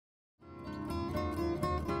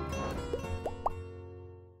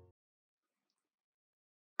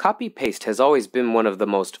Copy-paste has always been one of the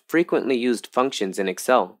most frequently used functions in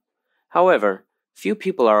Excel. However, few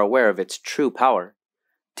people are aware of its true power.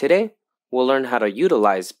 Today, we'll learn how to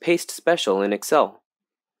utilize Paste Special in Excel.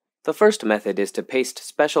 The first method is to paste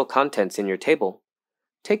special contents in your table.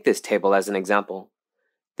 Take this table as an example.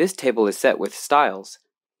 This table is set with styles.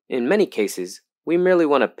 In many cases, we merely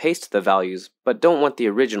want to paste the values but don't want the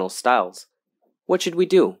original styles. What should we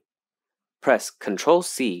do? Press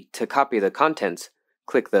Ctrl-C to copy the contents,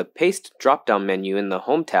 click the Paste drop-down menu in the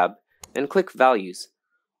Home tab, and click Values.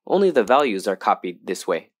 Only the values are copied this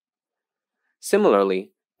way.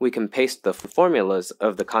 Similarly, we can paste the formulas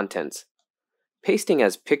of the contents. Pasting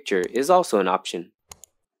as picture is also an option.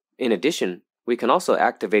 In addition, we can also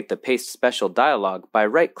activate the Paste Special dialog by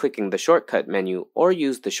right-clicking the shortcut menu or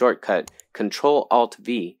use the shortcut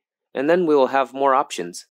Ctrl-Alt-V, and then we will have more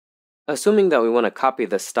options. Assuming that we want to copy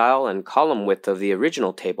the style and column width of the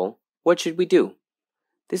original table, what should we do?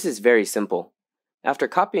 This is very simple. After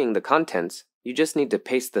copying the contents, you just need to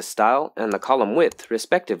paste the style and the column width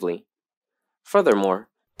respectively. Furthermore,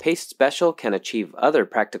 Paste Special can achieve other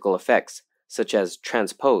practical effects, such as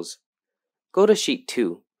transpose. Go to Sheet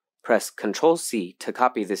 2, press Ctrl-C to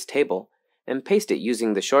copy this table, and paste it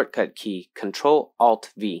using the shortcut key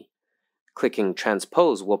Ctrl-Alt-V. Clicking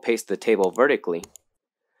Transpose will paste the table vertically.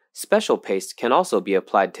 Special paste can also be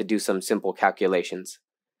applied to do some simple calculations.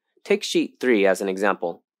 Take Sheet 3 as an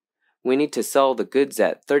example. We need to sell the goods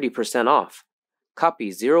at 30% off.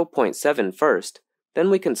 Copy 0.7 first, then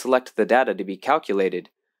we can select the data to be calculated.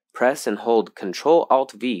 Press and hold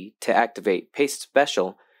Ctrl-Alt-V to activate Paste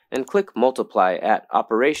Special and click Multiply at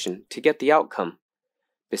Operation to get the outcome.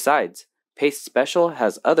 Besides, Paste Special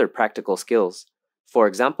has other practical skills. For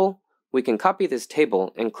example, we can copy this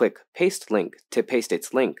table and click Paste Link to paste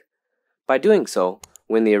its link. By doing so,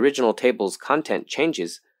 when the original table's content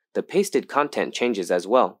changes, the pasted content changes as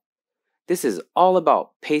well. This is all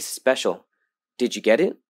about Paste Special. Did you get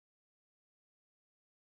it?